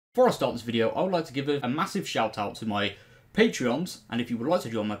Before I start this video, I would like to give a massive shout out to my Patreons, and if you would like to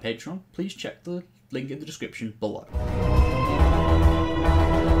join my Patreon, please check the link in the description below.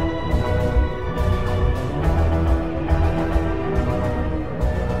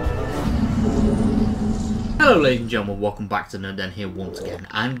 Hello ladies and gentlemen, welcome back to Tennant here once again,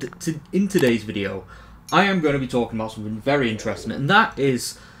 and in today's video I am going to be talking about something very interesting, and that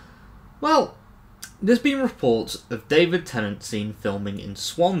is, well, there's been reports of David Tennant seen filming in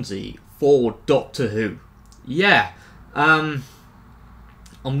Swansea for Doctor Who. Yeah, I'm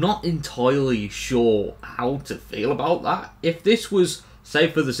not entirely sure how to feel about that. If this was,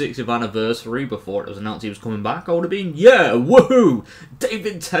 say, for the 60th anniversary before it was announced he was coming back, I would have been, yeah, woohoo!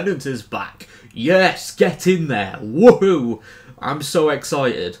 David Tennant is back! Yes, get in there! Woohoo! I'm so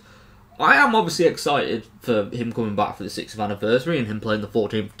excited. I am obviously excited for him coming back for the 60th anniversary and him playing the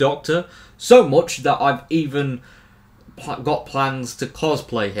 14th Doctor, so much that I've even got plans to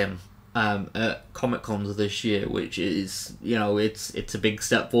cosplay him at Comic-Cons this year, which is, you know, it's a big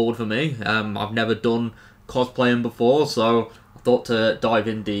step forward for me. I've never done cosplaying before, so I thought to dive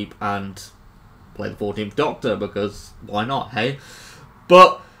in deep and play the 14th Doctor, because why not, hey?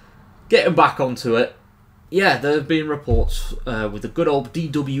 But getting back onto it, yeah, there have been reports with the good old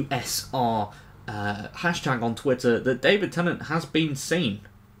DWSR hashtag on Twitter that David Tennant has been seen.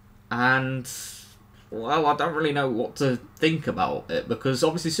 And, well, I don't really know what to think about it, because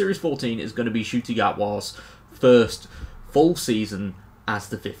obviously Series 14 is going to be Ncuti Gatwa's first full season as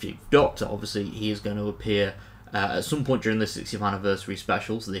the 15th Doctor. Obviously, he is going to appear at some point during the 60th anniversary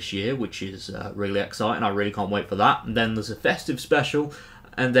specials this year, which is really exciting. I really can't wait for that. And then there's a festive special,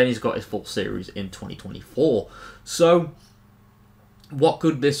 and then he's got his full series in 2024. So, what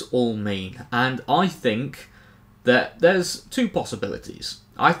could this all mean? And I think that there's two possibilities.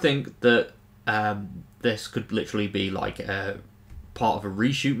 I think that this could literally be like a part of a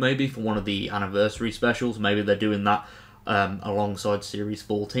reshoot, maybe, for one of the anniversary specials. Maybe they're doing that alongside Series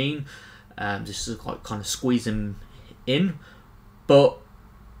 14, just to kind of squeeze him in. But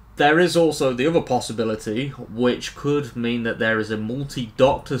there is also the other possibility, which could mean that there is a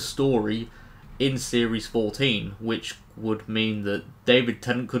multi-Doctor story in Series 14, which would mean that David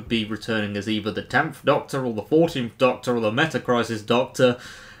Tennant could be returning as either the 10th Doctor or the 14th Doctor or the Meta-Crisis Doctor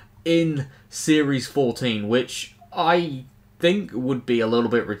in Series 14, which I think would be a little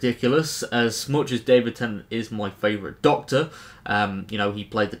bit ridiculous, as much as David Tennant is my favourite Doctor. You know, he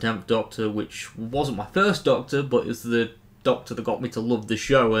played the 10th Doctor, which wasn't my first Doctor, but is the Doctor that got me to love the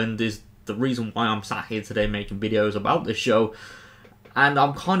show, and is the reason why I'm sat here today making videos about this show. And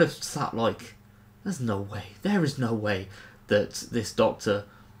I'm kind of sat like, there's no way, there is no way that this Doctor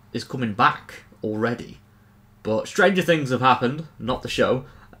is coming back already. But stranger things have happened, not the show,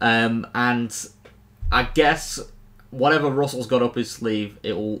 and I guess whatever Russell's got up his sleeve,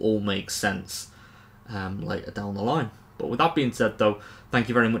 it will all make sense later down the line. But with that being said though, thank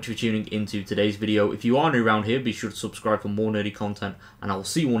you very much for tuning into today's video. If you are new around here, be sure to subscribe for more nerdy content, and I will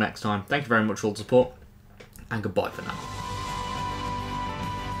see you all next time. Thank you very much for all the support, and goodbye for now.